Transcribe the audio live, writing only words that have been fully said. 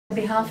On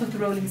behalf of the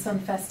Rolling Sun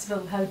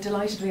Festival, how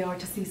delighted we are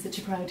to see such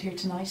a crowd here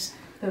tonight.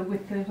 Though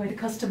with the way the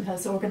Custom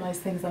has organised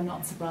things, I'm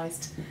not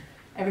surprised.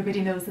 Everybody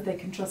knows that they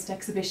can trust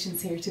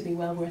exhibitions here to be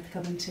well worth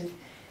coming to.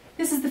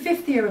 This is the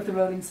 5th year of the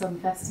Rolling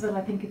Sun Festival.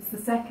 I think it's the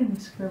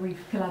 2nd where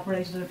we've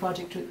collaborated on a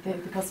project with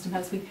the Custom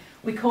House.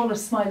 We call it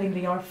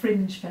smilingly our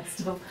Fringe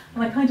Festival,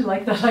 and I kind of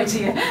like that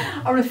idea.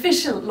 Our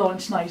official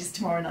launch night is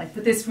tomorrow night,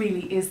 but this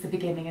really is the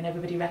beginning and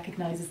everybody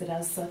recognises it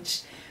as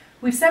such.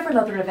 We've several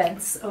other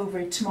events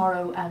over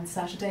tomorrow and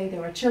Saturday.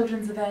 There are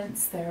children's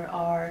events,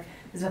 there's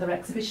another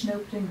exhibition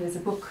opening, there's a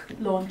book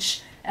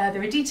launch.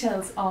 There are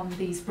details on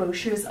these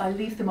brochures. I'll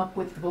leave them up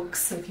with the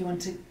books, so if you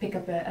want to pick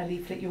up a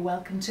leaflet, you're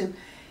welcome to.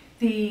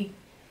 The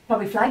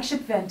probably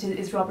flagship event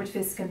is Robert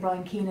Fisk and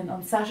Brian Keenan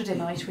on Saturday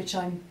night, which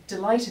I'm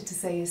delighted to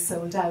say is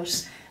sold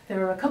out.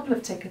 There are a couple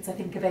of tickets, I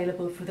think,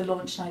 available for the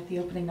launch night, the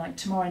opening night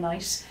tomorrow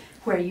night,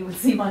 where you will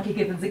see Michael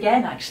Gibbons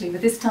again, actually,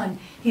 but this time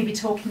he'll be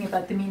talking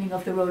about the meaning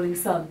of the Rolling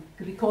Sun.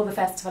 We call the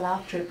festival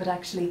after it, but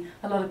actually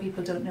a lot of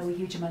people don't know a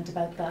huge amount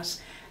about that.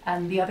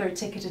 And the other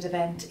ticketed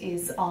event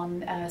is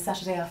on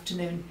Saturday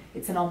afternoon.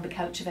 It's an On the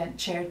Couch event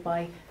chaired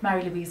by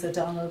Mary Louise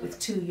O'Donnell with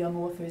 2 young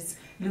authors,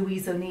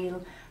 Louise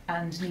O'Neill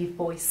and Niamh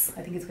Boyce.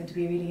 I think it's going to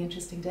be a really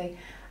interesting day.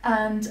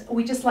 And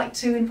we'd just like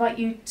to invite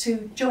you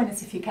to join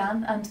us if you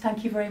can, and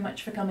thank you very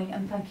much for coming,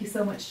 and thank you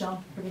so much,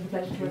 John, for being a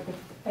pleasure to work with.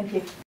 Thank you.